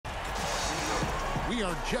We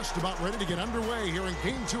are just about ready to get underway here in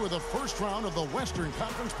Game 2 of the first round of the Western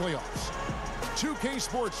Conference Playoffs. 2K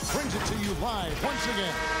Sports brings it to you live once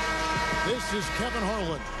again. This is Kevin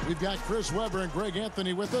Harlan. We've got Chris Webber and Greg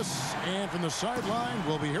Anthony with us. And from the sideline,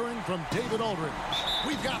 we'll be hearing from David Aldridge.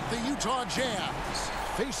 We've got the Utah Jazz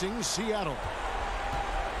facing Seattle.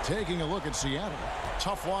 Taking a look at Seattle.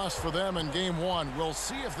 Tough loss for them in Game 1. We'll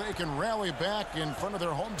see if they can rally back in front of their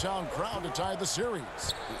hometown crowd to tie the series.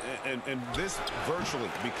 And this virtually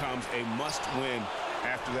becomes a must-win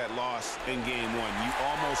after that loss in Game 1. You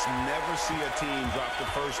almost never see a team drop the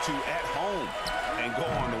first two at home and go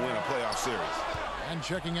on to win a playoff series. And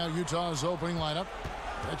checking out Utah's opening lineup,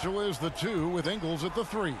 Mitchell is the 2 with Ingles at the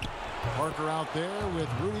 3. Parker out there with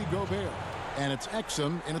Rudy Gobert. And it's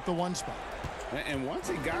Exum in at the 1 spot. And once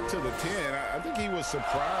he got to the 10, I think he was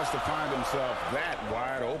surprised to find himself that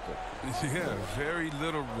wide open. Yeah, very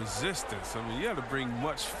little resistance. I mean, you had to bring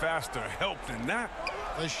much faster help than that.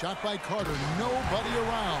 The shot by Carter, nobody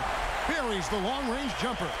around. Buries the long-range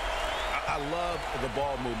jumper. I love the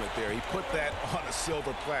ball movement there. He put that on a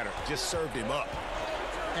silver platter, just served him up.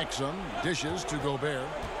 Exum dishes to Gobert.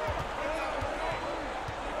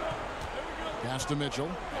 Pass to Mitchell,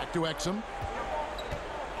 back to Exum.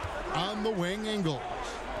 On the wing, Ingles.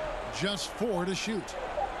 Just 4 to shoot.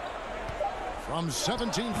 From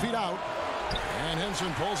 17 feet out. And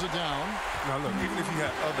Henson pulls it down. Now, look, even if you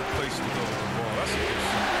had other places to go with the ball, that's a good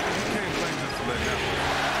shot. You can't blame them for letting that one.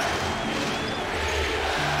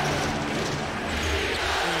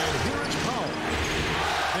 And here it's Powell.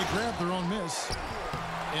 They grab their own miss.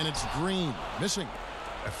 And it's Green missing.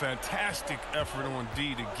 A fantastic effort on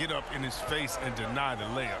D to get up in his face and deny the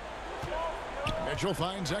layup. Mitchell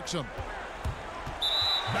finds Exum.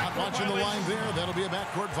 Not watching the line there. That'll be a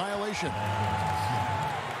backcourt violation.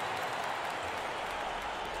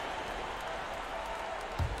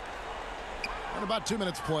 And about 2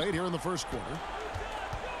 minutes played here in the first quarter.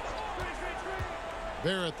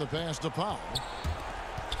 Barrett the pass to Powell.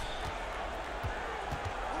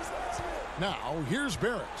 Now here's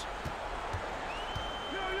Barrett.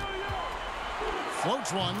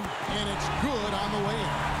 Floats one, and it's good on the way in.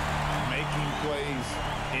 Making plays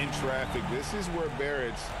in traffic. This is where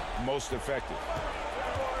Barrett's most effective.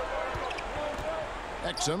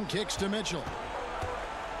 Exum kicks to Mitchell.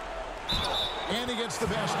 And he gets the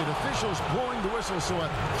basket. Officials blowing the whistle, so a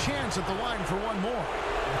chance at the line for one more.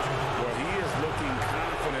 Well, he is looking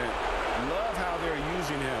confident. Love how they're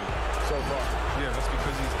using him so far. Yeah, that's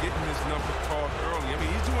because he's getting his number called early. I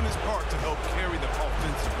mean, he's doing his part to help carry the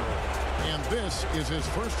offensive role. And this is his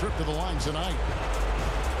first trip to the line tonight.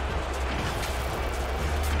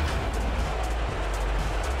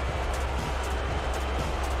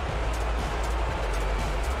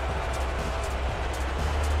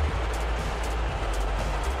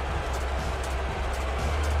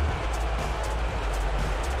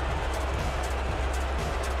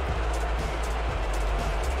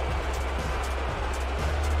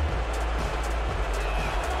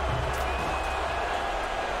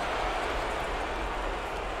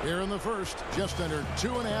 Here in the first, just under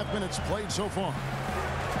 2.5 minutes played so far.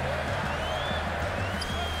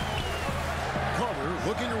 Carter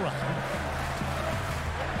looking around.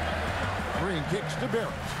 Green kicks to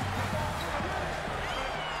Barrett.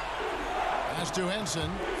 Pass to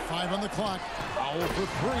Henson. 5 on the clock. Foul for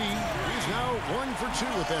 3. He's now 1 for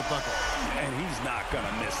 2 with that bucket. And he's not going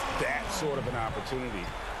to miss that sort of an opportunity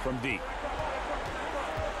from deep.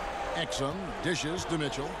 Exum dishes to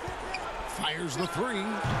Mitchell. Fires the 3,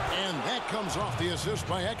 and that comes off the assist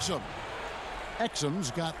by Exum. Exum's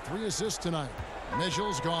got 3 assists tonight.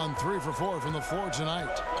 Mitchell's gone 3 for 4 from the floor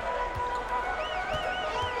tonight.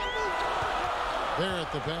 Barrett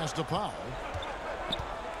the pass to Powell.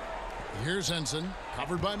 Here's Henson,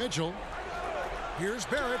 covered by Mitchell. Here's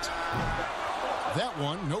Barrett. That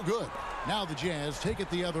one, no good. Now the Jazz take it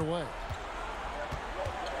the other way.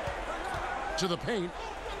 To the paint.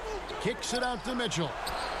 Kicks it out to Mitchell.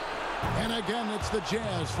 And again, it's the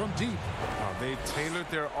Jazz from deep. They tailored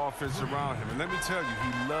their offense around him. And let me tell you,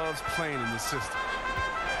 he loves playing in this system.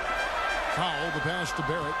 Powell, the pass to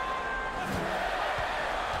Barrett.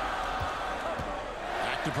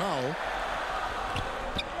 Back to Powell.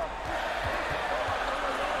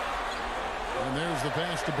 And there's the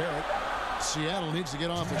pass to Barrett. Seattle needs to get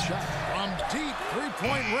off the shot. From deep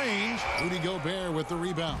three-point range, Rudy Gobert with the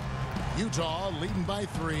rebound. Utah leading by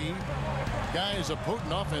 3. Guys, a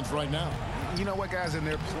potent offense right now. You know what, guys, and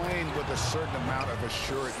they're playing with a certain amount of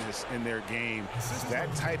assuredness in their game.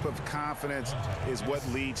 That type of confidence is what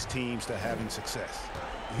leads teams to having success.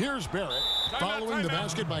 Here's Barrett following the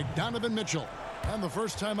basket by Donovan Mitchell. And the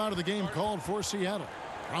first time out of the game called for Seattle.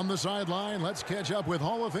 From the sideline, let's catch up with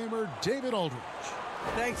Hall of Famer David Aldridge.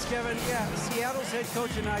 Thanks, Kevin. Yeah, Seattle's head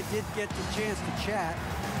coach and I did get the chance to chat.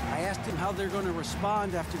 I asked him how they're going to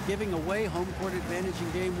respond after giving away home court advantage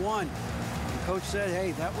in Game 1. The coach said,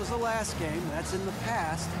 hey, that was the last game. That's in the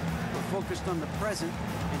past. We're focused on the present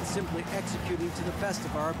and simply executing to the best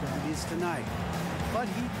of our abilities tonight. But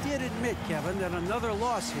he did admit, Kevin, that another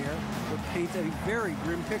loss here would paint a very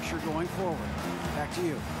grim picture going forward. Back to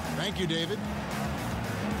you. Thank you, David.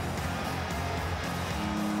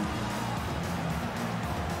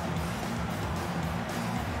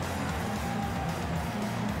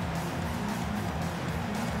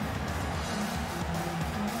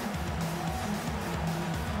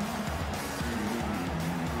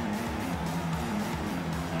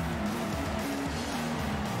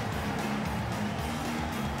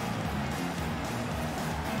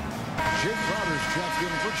 Jake Crowder's checked in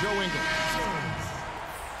for Joe Ingles.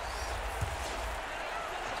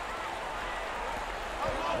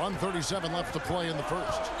 .137 left to play in the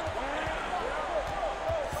first.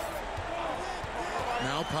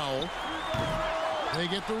 Now Powell. They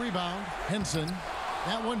get the rebound. Henson.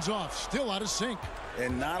 That one's off. Still out of sync.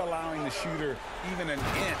 And not allowing the shooter even an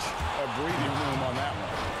inch of breathing room on that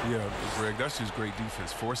one. Yeah, Greg, that's just great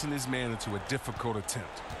defense. Forcing his man into a difficult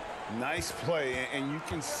attempt. Nice play, and you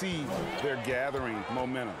can see they're gathering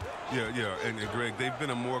momentum. Yeah, and Greg, they've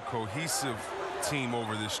been a more cohesive team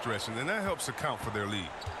over this stretch, and then that helps account for their lead.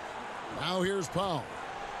 Now here's Powell.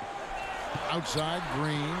 Outside,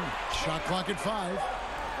 Green. Shot clock at 5.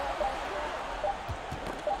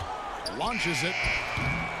 Launches it.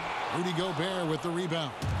 Rudy Gobert with the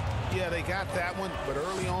rebound. Yeah, they got that one, but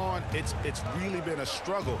early on, it's really been a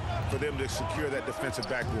struggle for them to secure that defensive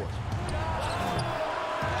backboard.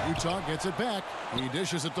 Utah gets it back. He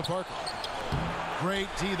dishes it to Parker. Great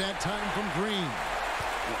tee that time from Green.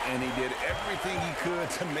 And he did everything he could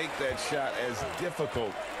to make that shot as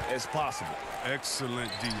difficult as possible.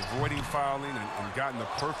 Excellent D, avoiding fouling and got in the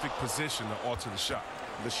perfect position to alter the shot.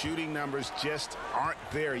 The shooting numbers just aren't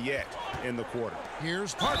there yet in the quarter.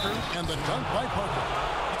 Here's Parker, and the dunk by Parker.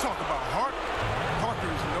 You talk about heart. Parker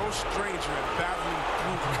is no stranger at battling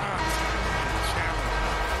through contact and challenge.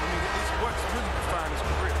 I mean, it's what's really defined his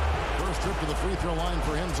career. First trip to the free throw line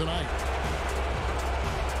for him tonight.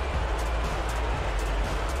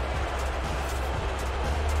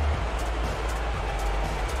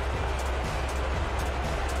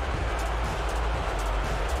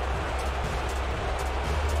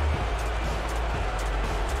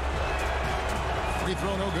 Free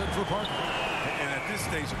throw no good for Parker. And at this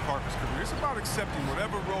stage of Parker's career, it's about accepting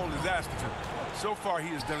whatever role is asked of him. So far, he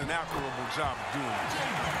has done an admirable job of doing this.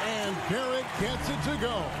 And Barrett gets it to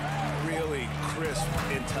go. Really crisp,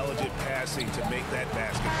 intelligent passing to make that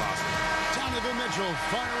basket possible. Donovan Mitchell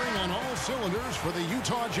firing on all cylinders for the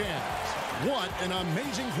Utah Jazz. What an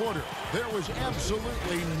amazing quarter. There was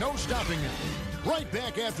absolutely no stopping it. Right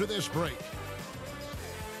back after this break.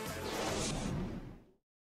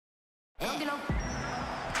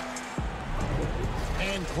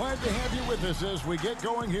 And glad to have you with us as we get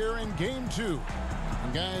going here in Game 2.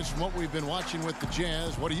 And guys, from what we've been watching with the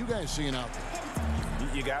Jazz, what are you guys seeing out there?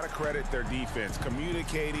 You got to credit their defense,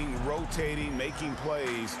 communicating, rotating, making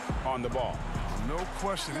plays on the ball. No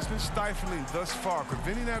question. It's been stifling thus far,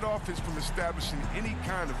 preventing that offense from establishing any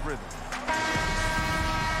kind of rhythm.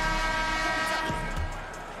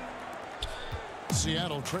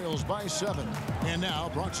 Seattle trails by 7. And now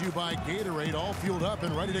brought to you by Gatorade, all fueled up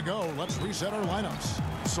and ready to go. Let's reset our lineups.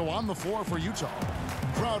 So on the floor for Utah,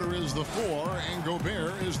 Crowder is the 4 and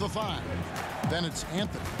Gobert is the 5. Then it's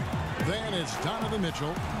Anthony. Then it's Donovan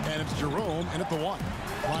Mitchell, and it's Jerome in at the 1.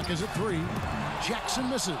 Clock is at 3. Jackson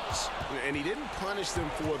misses. And he didn't punish them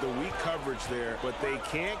for the weak coverage there, but they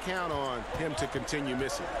can't count on him to continue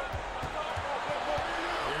missing.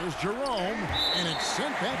 Here's Jerome, and it's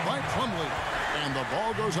sent back by Plumlee. And the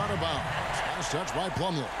ball goes out of bounds. Last touch by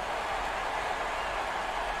Plumlee.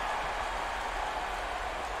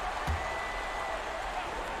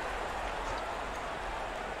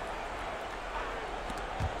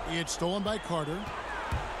 It's stolen by Carter.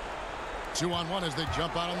 2-on-1 as they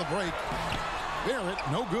jump out on the break. Barrett,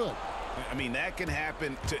 no good. I mean, that can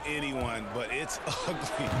happen to anyone, but it's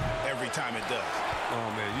ugly every time it does.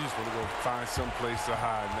 Oh, man, you just want to go find some place to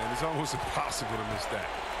hide, man. It's almost impossible to miss that.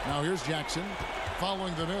 Now here's Jackson,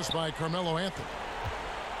 following the miss by Carmelo Anthony.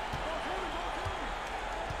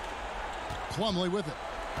 Plumlee with it.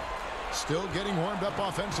 Still getting warmed up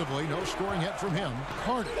offensively. No scoring yet from him.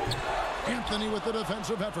 Carter. Anthony with the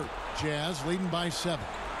defensive effort. Jazz leading by 7.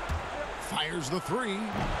 Fires the 3.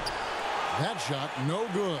 That shot no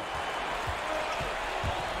good.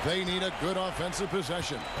 They need a good offensive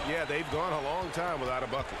possession. Yeah, they've gone a long time without a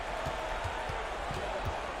bucket.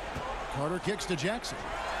 Carter kicks to Jackson.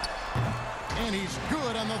 And he's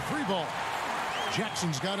good on the 3-ball.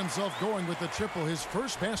 Jackson's got himself going with the triple, his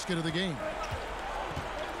first basket of the game.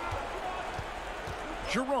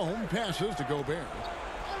 Jerome passes to Gobert.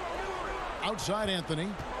 Outside Anthony.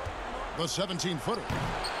 The 17-footer.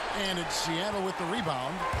 And it's Seattle with the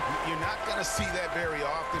rebound. You're not going to see that very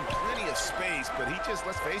often. Plenty of space, but he just,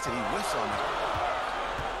 let's face it, he whiffs on that.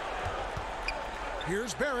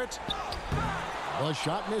 Here's Barrett. The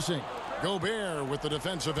shot missing. Gobert with the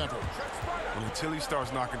defensive effort. Well, until he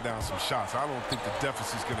starts knocking down some shots, I don't think the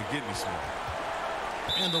deficit's going to get any smaller.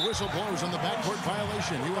 And the whistle blows on the backcourt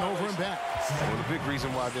violation. He went over and back. Well, the big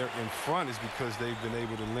reason why they're in front is because they've been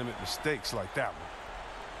able to limit mistakes like that one.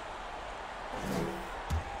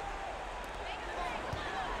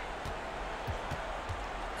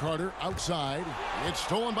 Carter outside. It's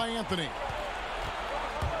stolen by Anthony.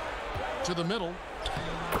 To the middle.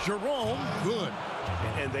 Jerome, good.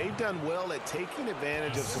 And they've done well at taking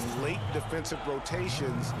advantage of some late defensive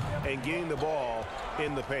rotations and getting the ball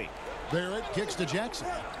in the paint. Barrett kicks to Jackson.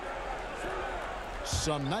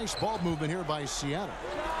 Some nice ball movement here by Seattle.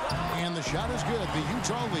 And the shot is good. The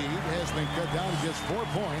Utah lead has been cut down to just 4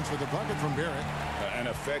 points with a bucket from Barrett. An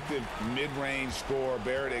effective mid-range scorer.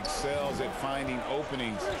 Barrett excels at finding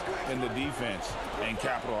openings in the defense and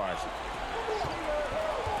capitalizing.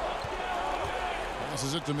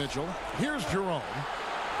 Passes it to Mitchell. Here's Jerome.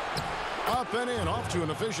 Up and in, off to an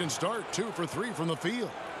efficient start. 2 for 3 from the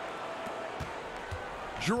field.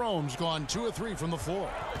 Jerome's gone 2 of 3 from the floor.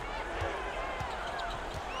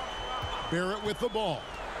 Barrett with the ball.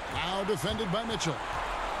 Now defended by Mitchell.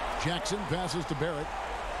 Jackson passes to Barrett.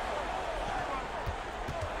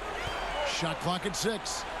 Shot clock at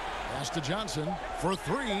 6. Pass to Johnson for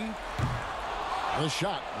 3. The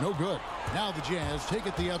shot, no good. Now the Jazz take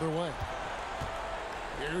it the other way.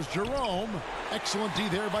 Here's Jerome. Excellent D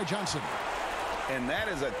there by Johnson. And that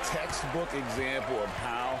is a textbook example of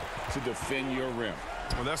how to defend your rim.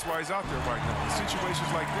 Well, that's why he's out there right now. In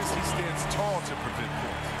situations like this, he stands tall to prevent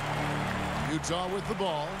points. Utah with the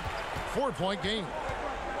ball. 4-point game.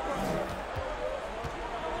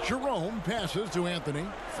 Jerome passes to Anthony.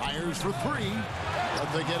 Fires for 3.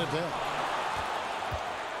 But they get it there.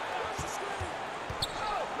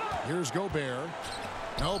 Here's Gobert.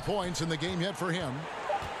 No points in the game yet for him.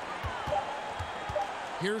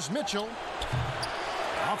 Here's Mitchell.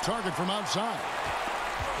 Off target from outside.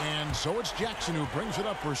 And so it's Jackson who brings it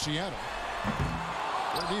up for Seattle.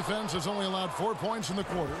 Their defense has only allowed 4 points in the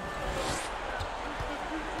quarter.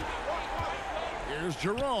 Here's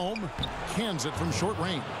Jerome. Cans it from short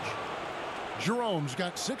range. Jerome's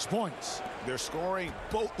got 6 points. They're scoring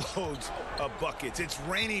boatloads of buckets. It's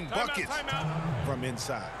raining buckets from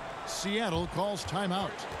inside. Seattle calls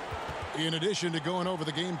timeout. In addition to going over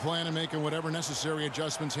the game plan and making whatever necessary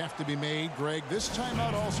adjustments have to be made, Greg, this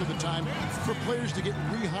timeout also the time for players to get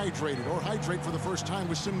rehydrated or hydrate for the first time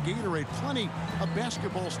with some Gatorade. Plenty of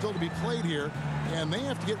basketball still to be played here, and they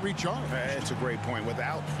have to get recharged. That's a great point.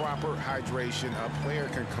 Without proper hydration, a player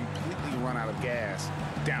can completely run out of gas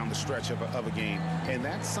down the stretch of a game. And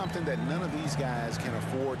that's something that none of these guys can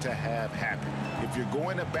afford to have happen. If you're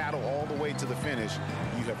going to battle all the way to the finish,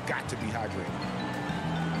 you have got to be hydrated.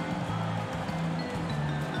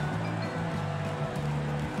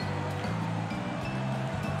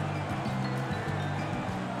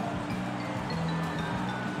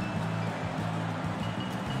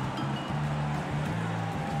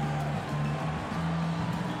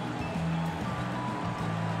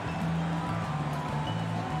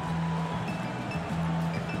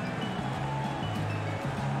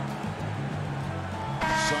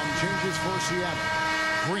 Changes for Seattle.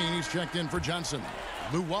 Green, he's checked in for Johnson.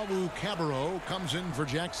 Luwawu-Cabarrot comes in for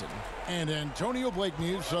Jackson. And Antonio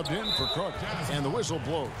Blakeney subbed in for Cook. And the whistle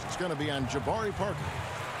blows. It's going to be on Jabari Parker.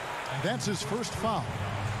 That's his first foul.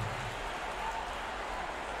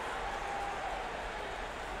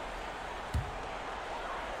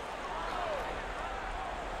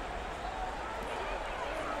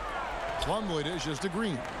 Plumlee dishes to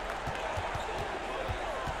Green.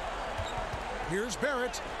 Here's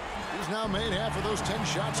Barrett. He's now made half of those 10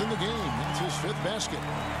 shots in the game. That's his 5th basket.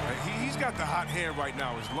 He's got the hot hand right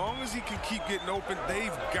now. As long as he can keep getting open,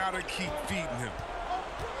 they've got to keep feeding him.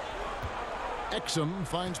 Exum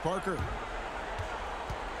finds Parker.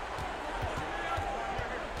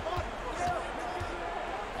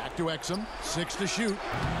 Back to Exum. 6 to shoot.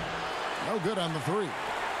 No good on the 3.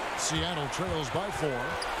 Seattle trails by 4.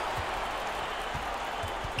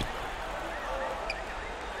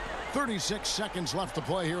 36 seconds left to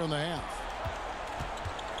play here in the half.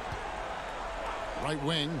 Right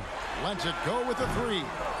wing lets it go with the three.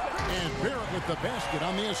 And Barrett with the basket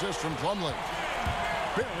on the assist from Plumlee.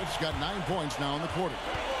 Barrett's got 9 points now in the quarter.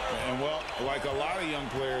 And, well, like a lot of young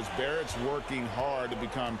players, Barrett's working hard to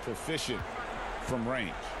become proficient from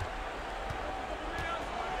range.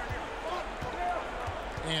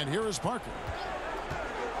 And here is Parker.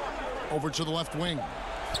 Over to the left wing.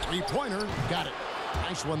 Three-pointer. Got it.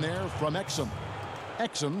 Nice one there from Exum.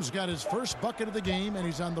 Exum's got his first bucket of the game, and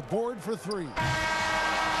he's on the board for three.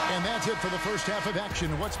 And that's it for the first half of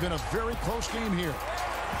action. What's been a very close game here.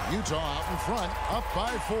 Utah out in front, up by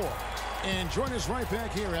 4. And join us right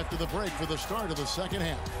back here after the break for the start of the second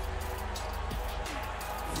half.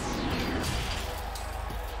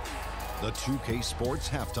 The 2K Sports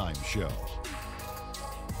Halftime Show.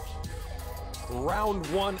 Round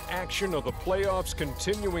 1 action of the playoffs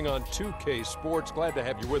continuing on 2K Sports. Glad to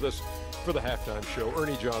have you with us for the halftime show.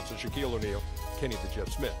 Ernie Johnson, Shaquille O'Neal, Kenny the Jet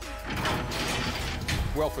Smith.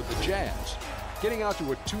 Well, for the Jazz, getting out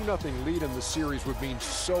to a 2-0 lead in the series would mean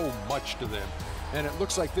so much to them. And it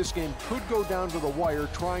looks like this game could go down to the wire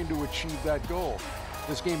trying to achieve that goal.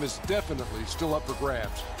 This game is definitely still up for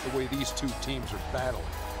grabs, the way these two teams are battling.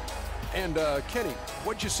 And, Kenny,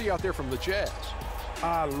 what'd you see out there from the Jazz?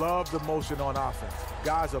 I love the motion on offense.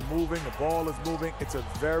 Guys are moving, the ball is moving. It's a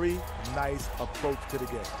very nice approach to the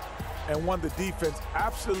game. And one the defense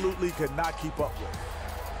absolutely could not keep up with.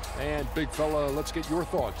 And, big fella, let's get your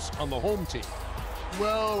thoughts on the home team.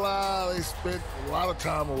 Well, they spent a lot of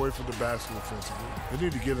time away from the basket offensively. They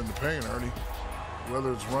need to get in the paint, Ernie.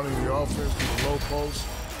 Whether it's running the offense to the low post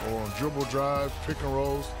or on dribble drive, pick and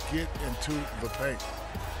rolls, get into the paint.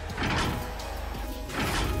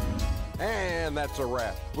 And that's a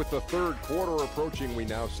wrap. With the third quarter approaching, we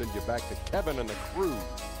now send you back to Kevin and the crew.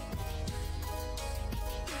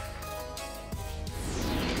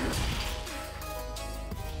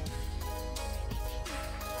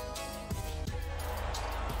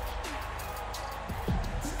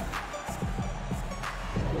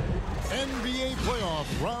 NBA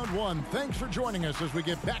playoff round 1. Thanks for joining us as we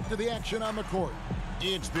get back to the action on the court.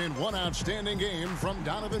 It's been one outstanding game from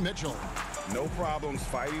Donovan Mitchell. No problems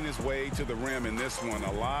fighting his way to the rim in this one.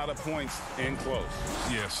 A lot of points in close.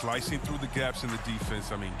 Yeah, slicing through the gaps in the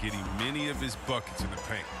defense. I mean, getting many of his buckets in the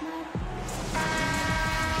paint.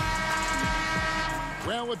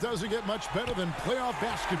 Well, it doesn't get much better than playoff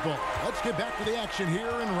basketball. Let's get back to the action here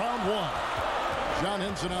in round 1. John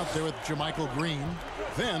Henson out there with JaMychal Green.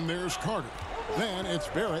 Then there's Carter. Then it's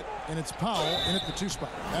Barrett, and it's Powell in at the 2 spot.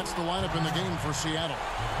 That's the lineup in the game for Seattle.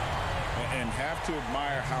 And have to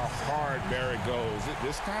admire how hard Barrett goes.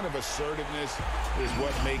 This kind of assertiveness is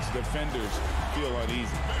what makes defenders feel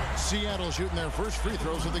uneasy. Seattle shooting their first free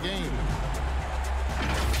throws of the game.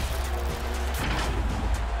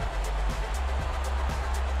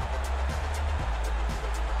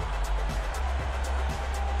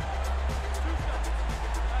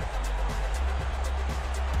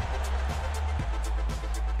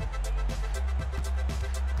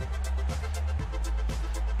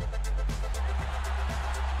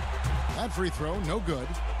 That free throw, no good.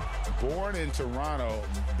 Born in Toronto,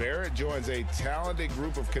 Barrett joins a talented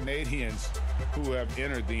group of Canadians who have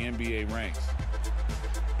entered the NBA ranks.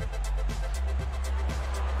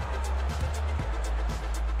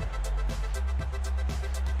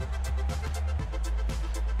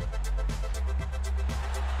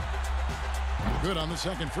 Good on the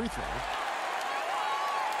second free throw.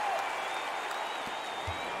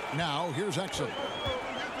 Now, here's Exum.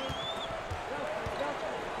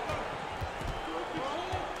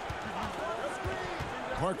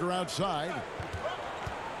 Parker outside.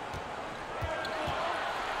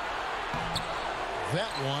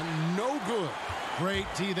 That one, no good. Great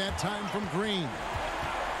tee that time from Green.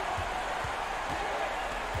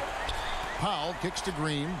 Powell kicks to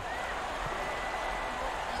Green.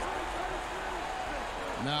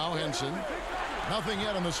 Now Henson. Nothing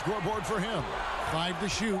yet on the scoreboard for him. 5 to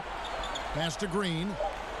shoot. Pass to Green.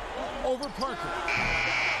 Over Parker.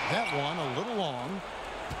 That one a little long.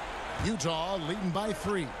 Utah leading by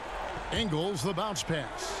 3. Ingles the bounce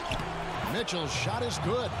pass. Mitchell's shot is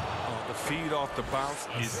good. The feed off the bounce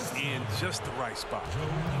is in just the right spot.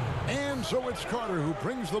 And so it's Carter who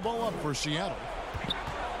brings the ball up for Seattle.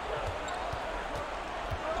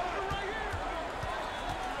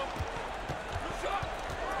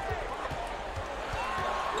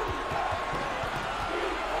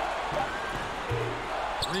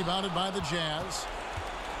 Rebounded by the Jazz.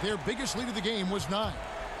 Their biggest lead of the game was 9.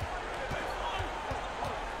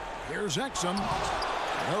 Here's Exum.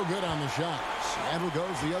 No good on the shot. Seattle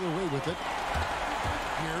goes the other way with it.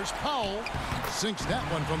 Here's Powell. Sinks that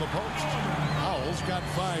one from the post. Powell's got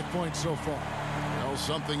 5 points so far. Well,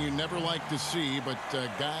 something you never like to see, but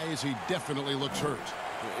guys, he definitely looks hurt.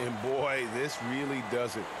 And boy, this really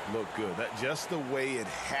doesn't look good. Just the way it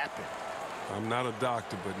happened. I'm not a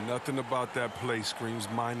doctor, but nothing about that play screams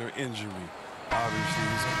minor injury. Obviously,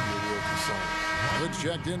 this could be a real concern. Good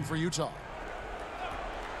checked in for Utah.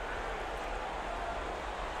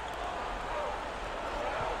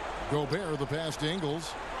 Gobert, the pass to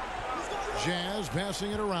Ingles. Jazz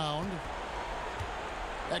passing it around.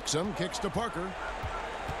 Exum kicks to Parker.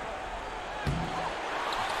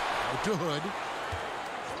 Out to Hood.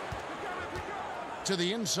 To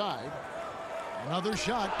the inside. Another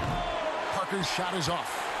shot. Parker's shot is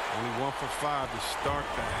off. Only 1 for 5 to start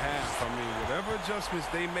the half. I mean, whatever adjustments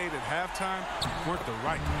they made at halftime weren't the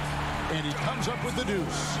right ones. And he comes up with the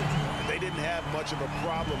deuce. They didn't have much of a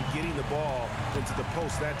problem getting the ball into the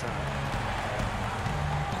post that time.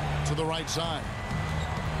 To the right side.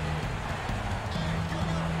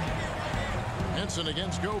 Henson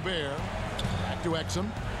against Gobert. Back to Exum.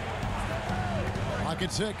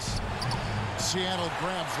 Pocket 6. Seattle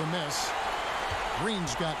grabs the miss.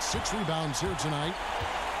 Green's got 6 rebounds here tonight.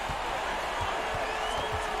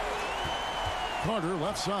 Carter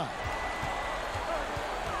left side.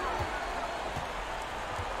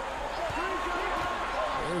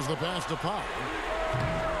 There's the pass to Powell.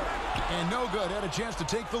 And no good. Had a chance to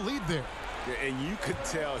take the lead there. And you could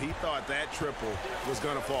tell he thought that triple was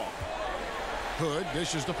going to fall. Hood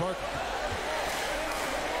dishes to Parker.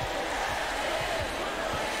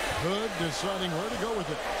 Hood deciding where to go with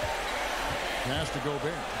it. Pass to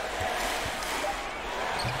Gobert.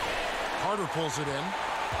 Carter pulls it in.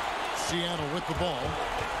 Seattle with the ball.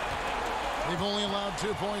 They've only allowed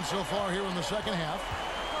 2 points so far here in the second half.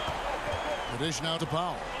 The dish now to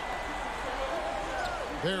Powell.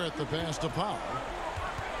 Barrett the pass to Powell.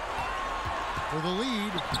 For the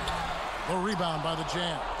lead. A rebound by the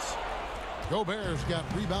Jazz. Gobert's got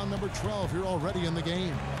rebound number 12 here already in the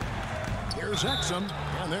game. Here's Exum.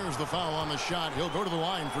 And there's the foul on the shot. He'll go to the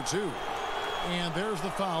line for 2. And there's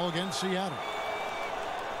the foul against Seattle.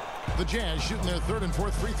 The Jazz shooting their 3rd and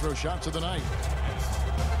 4th free throw shots of the night.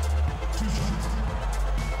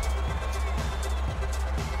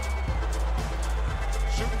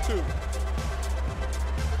 Shoot 2.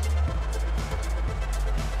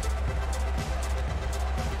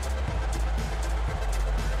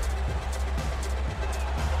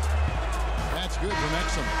 That's good from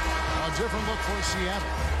Exum. A different look for Seattle.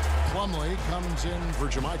 Plumlee comes in for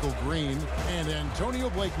JaMychal Green, and Antonio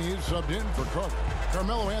Blakeney is subbed in for Carter.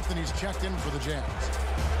 Carmelo Anthony's checked in for the Jazz.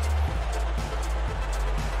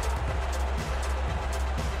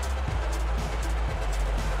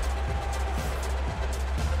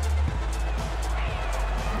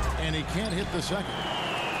 And he can't hit the second.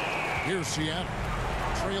 Here's Seattle,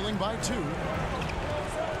 trailing by 2.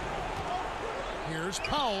 Here's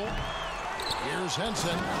Powell. Here's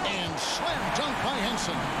Henson, and slam dunk by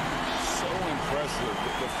Henson. So impressive,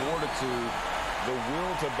 the fortitude, the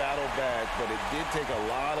will to battle back, but it did take a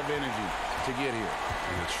lot of energy to get here.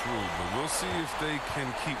 Yeah, true, but we'll see if they can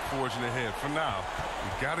keep forging ahead. For now,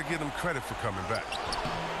 we've got to give them credit for coming back.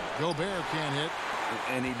 Gobert can't hit.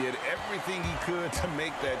 And he did everything he could to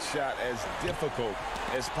make that shot as difficult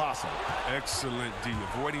as possible. Excellent D,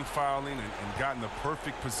 avoiding fouling and got in the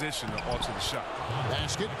perfect position to alter the shot.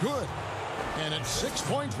 Basket good. And it's 6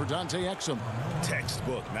 points for Dante Exum.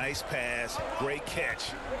 Textbook, nice pass, great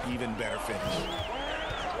catch, even better finish.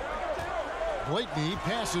 Blakeney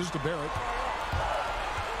passes to Barrett.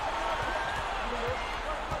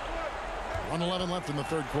 1:11 left in the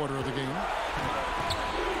 3rd quarter of the game.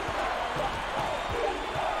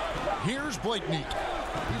 Here's Blakeney.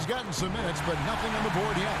 He's gotten some minutes, but nothing on the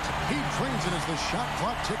board yet. He trains it as the shot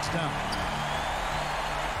clock ticks down.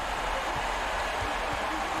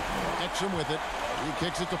 Exum with it. He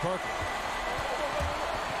kicks it to Parker.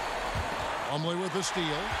 Plumlee with the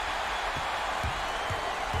steal.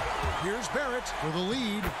 Here's Barrett for the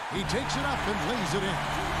lead. He takes it up and lays it in.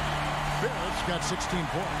 Barrett's got 16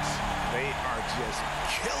 points. They are just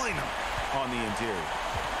killing him on the interior.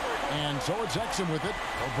 And so it's Exum with it.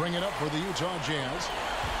 He'll bring it up for the Utah Jazz.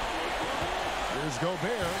 Here's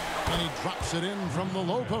Gobert, and he drops it in from the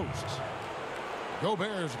low post.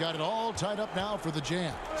 Gobert's got it all tied up now for the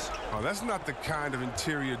Jazz. Oh, that's not the kind of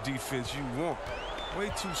interior defense you want.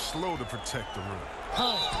 Way too slow to protect the rim.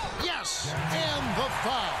 Oh, yes! And the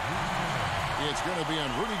foul. It's going to be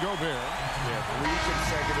on Rudy Gobert. Yeah, 3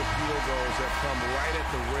 consecutive field goals that come right at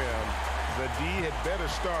the rim. The D had better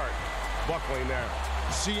start buckling down.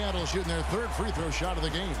 Seattle shooting their 3rd free throw shot of the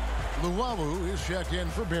game. Luwawu is checked in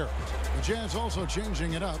for Barrett. The Jazz also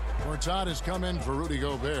changing it up. Gortat has come in for Rudy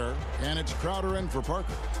Gobert, and it's Crowder in for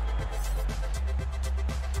Parker.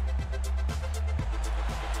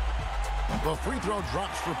 The free throw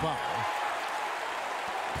drops for Powell.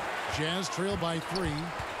 Jazz trail by 3.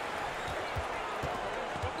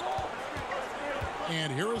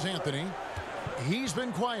 And here is Anthony. He's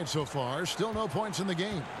been quiet so far. Still no points in the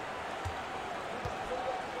game.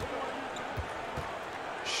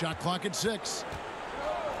 Shot clock at 6.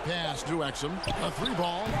 Pass to Exum. A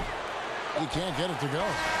 3-ball. He can't get it to go.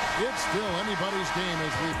 It's still anybody's game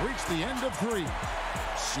as we've reached the end of 3.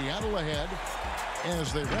 Seattle ahead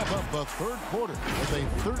as they wrap up the third quarter with a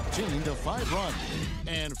 13-5 run.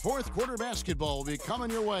 And fourth quarter basketball will be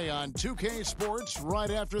coming your way on 2K Sports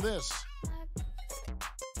right after this.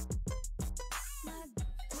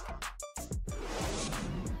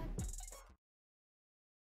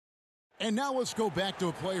 And now let's go back to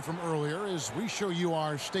a play from earlier as we show you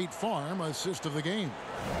our State Farm assist of the game.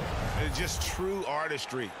 It's just true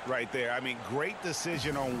artistry right there. I mean, great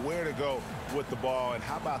decision on where to go with the ball, and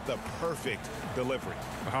how about the perfect delivery?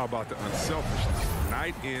 How about the unselfishness?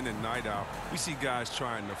 Night in and night out, we see guys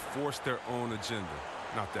trying to force their own agenda.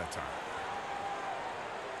 Not that time.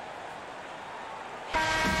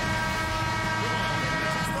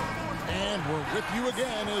 And we're with you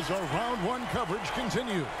again as our round 1 coverage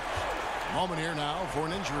continues. Moment here now for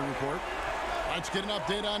an injury report. Let's get an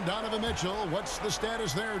update on Donovan Mitchell. What's the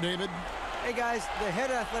status there, David? Hey, guys, the head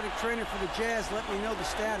athletic trainer for the Jazz let me know the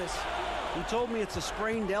status. He told me it's a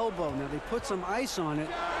sprained elbow. Now, they put some ice on it,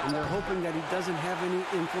 and they're hoping that he doesn't have any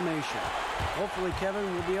inflammation. Hopefully, Kevin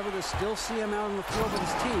will be able to still see him out on the field with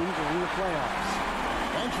his team during the playoffs.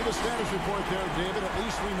 Thanks for the status report there, David. At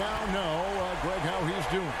least we now know, Greg, how he's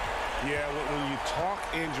doing. Yeah, when you talk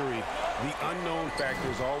injury, the unknown factor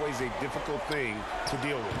is always a difficult thing to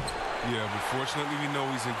deal with. Yeah, but fortunately we know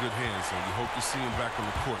he's in good hands, and we hope to see him back on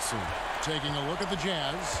the court soon. Taking a look at the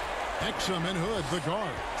Jazz, Exum and Hood, the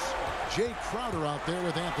guards. Jay Crowder out there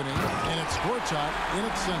with Anthony, and it's Gortat in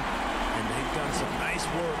its center. And they've done some nice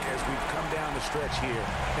work as we've come down the stretch here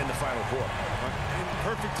in the final quarter. In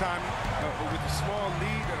perfect timing, with a small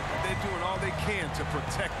lead, they're doing all they can to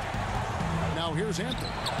protect it. Now here's Anthony.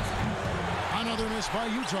 Another miss by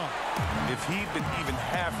Utah. If he'd been even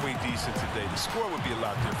halfway decent today, the score would be a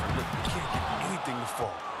lot different. Look, we can't get anything to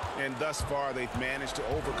fall. And thus far, they've managed to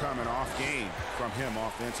overcome an off game from him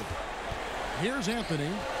offensively. Here's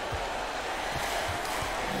Anthony.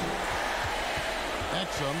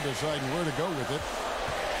 Exum deciding where to go with it.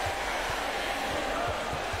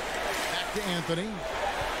 Back to Anthony.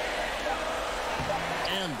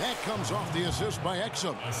 And that comes off the assist by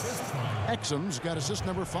Exum. Exum's got assist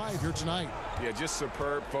number 5 here tonight. Yeah, just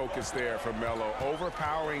superb focus there from Melo,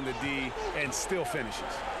 overpowering the D and still finishes.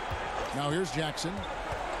 Now here's Jackson.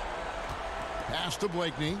 Pass to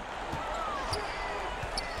Blakeney.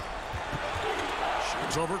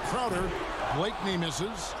 Shoots over Crowder. Blakeney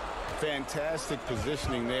misses. Fantastic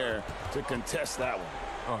positioning there to contest that one.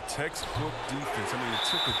 Oh, textbook defense. I mean, it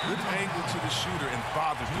took a good angle to the shooter and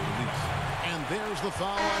bothered the release. And there's the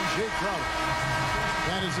foul on Jay Crowder.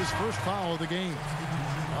 That is his first foul of the game.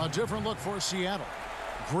 A different look for Seattle.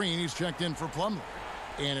 Green, he's checked in for Plumlee.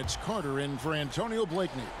 And it's Carter in for Antonio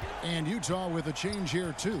Blakeney. And Utah with a change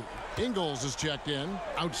here, too. Ingles is checked in.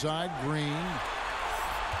 Outside, Green.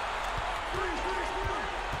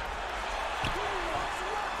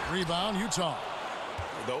 Rebound, Utah.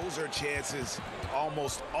 Those are chances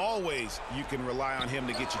almost always you can rely on him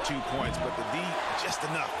to get you 2 points, but the D just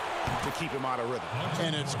enough to keep him out of rhythm.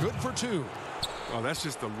 And it's good for 2. Oh, that's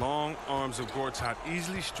just the long arms of Gortat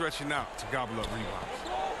easily stretching out to gobble up rebounds.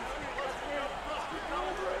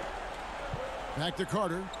 Back to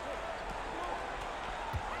Carter.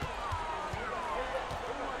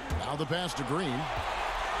 Now the pass to Green.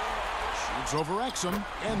 Shoots over Exum.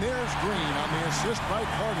 And there's Green on the assist by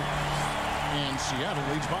Carter. And Seattle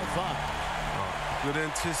leads by 5. Good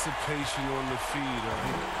anticipation on the feed.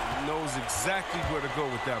 He knows exactly where to go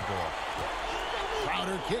with that ball.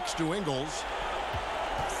 Crowder kicks to Ingles.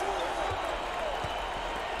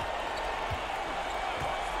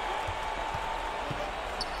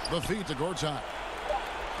 The feed to Gortat.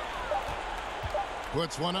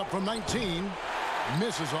 Puts one up from 19.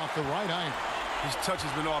 Misses off the right eye. His touch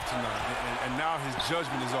has been off tonight, and now his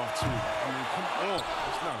judgment is off too. I mean, come on.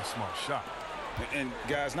 It's not a smart shot. And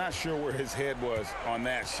guys, not sure where his head was on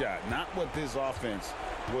that shot. Not what this offense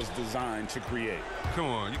was designed to create. Come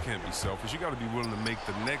on, you can't be selfish. You got to be willing to make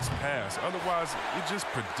the next pass. Otherwise, it's just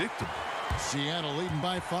predictable. Seattle leading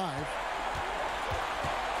by 5.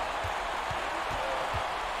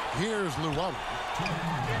 Here's Luwawu.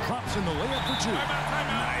 Drops in the layup for 2.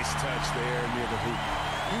 Nice touch there near the hoop.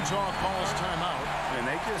 Utah calls timeout. And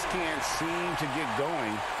they just can't seem to get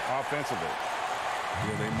going offensively.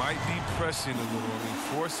 Yeah, they might be pressing a little,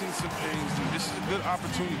 forcing some things. This is a good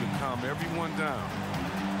opportunity to calm everyone down.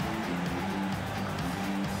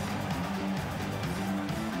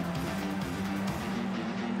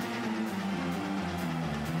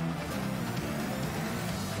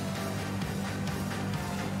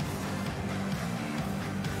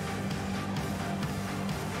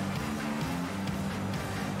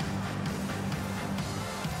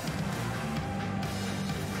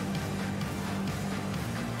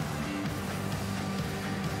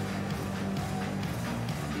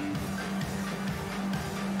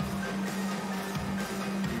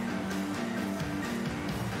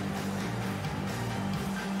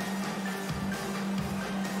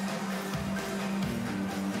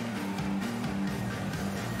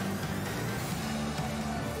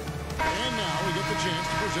 And now we get the chance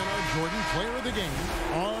to present our Jordan Player of the Game,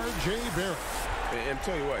 R.J. Barrett. And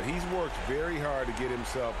tell you what, he's worked very hard to get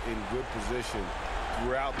himself in good position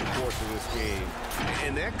throughout the course of this game.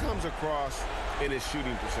 And that comes across in his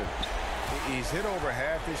shooting percentage. He's hit over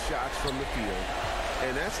half his shots from the field.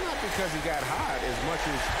 And that's not because he got hot as much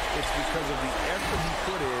as it's because of the effort he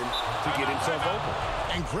put in to get himself open.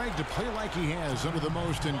 And Greg, to play like he has under the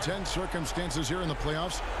most intense circumstances here in the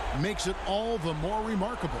playoffs makes it all the more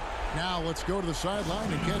remarkable. Now let's go to the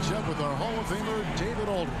sideline and catch up with our Hall of Famer, David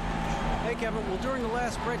Aldridge. Hey, Kevin. Well, during the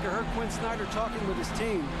last break, I heard Quinn Snyder talking with his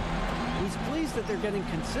team. He's pleased that they're getting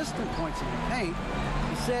consistent points in the paint.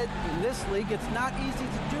 He said, in this league, it's not easy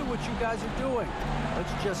to do what you guys are doing.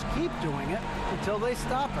 Let's just keep doing it until they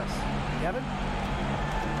stop us. Kevin?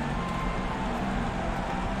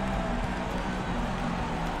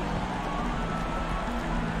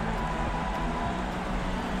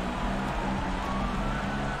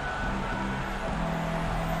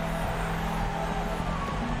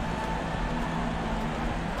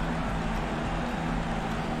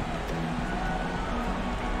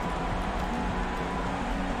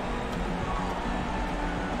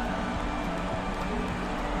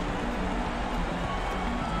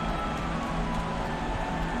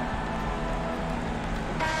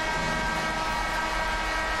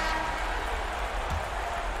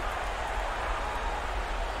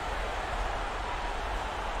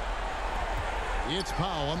 It's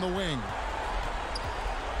Powell on the wing.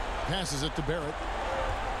 Passes it to Barrett.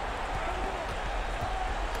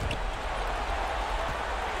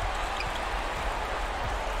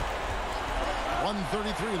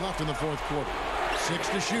 .133 left in the fourth quarter. 6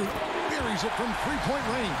 to shoot. Buries it from three-point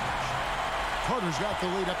range. Carter's got the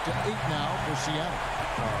lead up to 8 now for Seattle.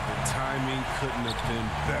 The timing couldn't have been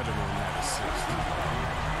better on that assist.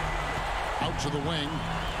 Out to the wing.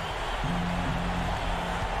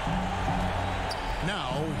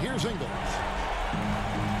 Now, here's Ingles.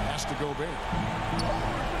 Has to go Barrett.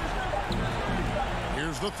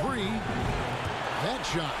 Here's the three. That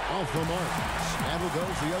shot off the mark. Seattle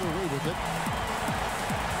goes the other way with it.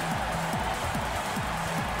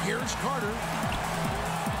 Here's Carter.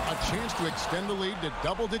 A chance to extend the lead to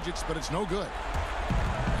double digits, but it's no good.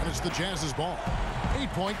 And it's the Jazz's ball.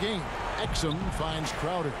 8-point game. Exum finds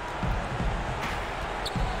Crowder.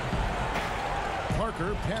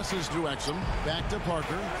 Parker passes to Exum. Back to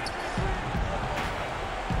Parker.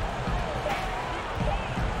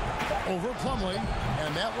 Over Plumlee.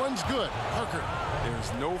 And that one's good. Parker.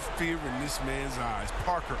 There's no fear in this man's eyes.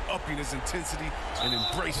 Parker upping his intensity and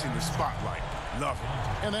embracing the spotlight. Love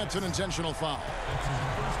it. And that's an intentional foul.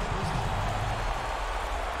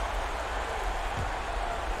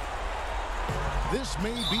 This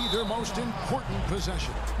may be their most important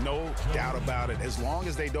possession. No doubt about it. As long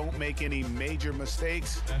as they don't make any major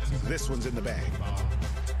mistakes, this one's in the bag.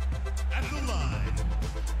 At the line,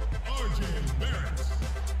 R.J. Barrett.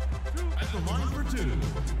 At the line for two.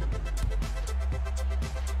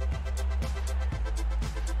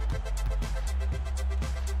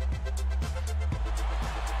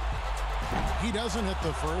 He doesn't hit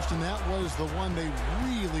the first, and that was the one they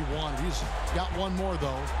really wanted. He's got one more,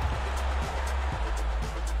 though.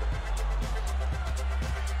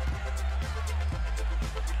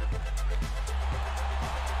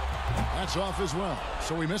 That's off as well,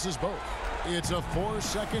 so he misses both. It's a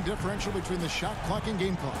 4-second differential between the shot clock and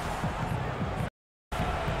game clock.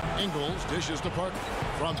 Ingles dishes to Parker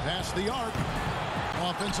from past the arc.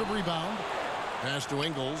 Offensive rebound. Pass to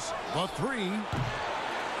Ingles. The three.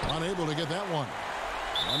 Unable to get that one.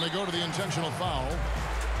 And they go to the intentional foul.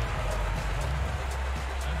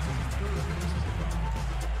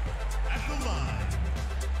 At the line,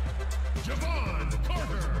 Jevon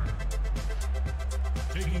Carter.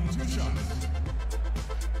 Taking 2 shots.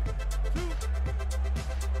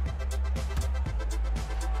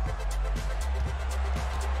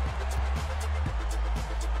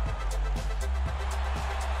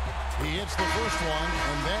 He hits the first one,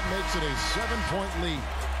 and that makes it a 7-point lead.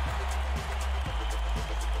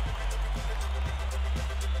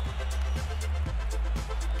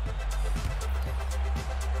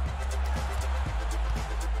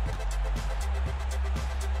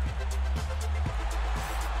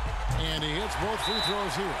 And he hits both free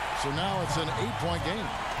throws here. So now it's an 8-point game.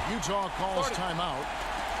 Utah calls timeout.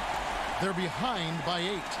 They're behind by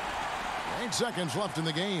 8. 8 seconds left in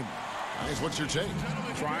the game. Guys, what's your take?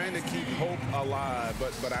 Trying to keep hope alive,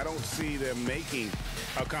 but I don't see them making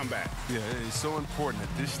a comeback. Yeah, it's so important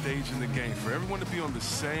at this stage in the game for everyone to be on the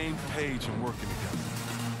same page and working together.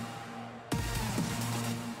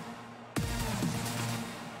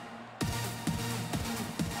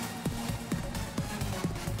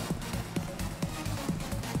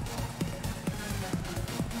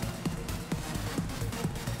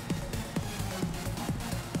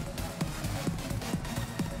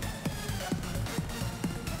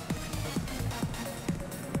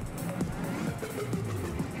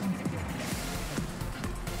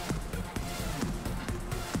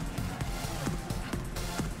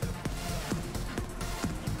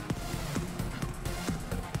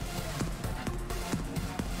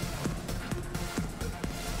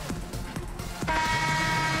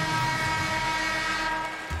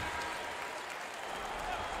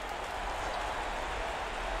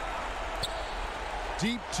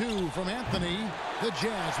 Deep 2 from Anthony. The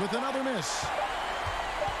Jazz with another miss.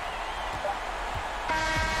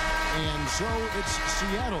 And so it's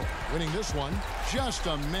Seattle winning this one. Just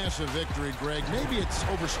a massive victory, Greg. Maybe it's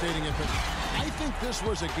overstating it, but I think this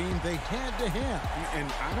was a game they had to have.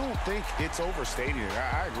 And I don't think it's overstating it.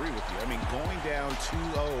 I agree with you. I mean, going down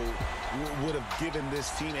 2-0 would have given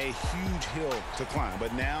this team a huge hill to climb.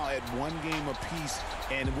 But now at 1 game apiece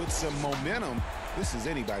and with some momentum, this is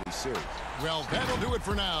anybody's series. Well, that'll do it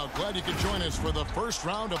for now. Glad you could join us for the first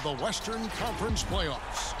round of the Western Conference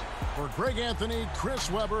Playoffs. For Greg Anthony,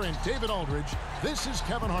 Chris Webber, and David Aldridge, this is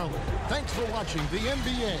Kevin Harlan. Thanks for watching the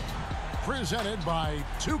NBA, presented by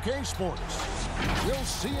 2K Sports. We'll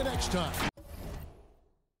see you next time.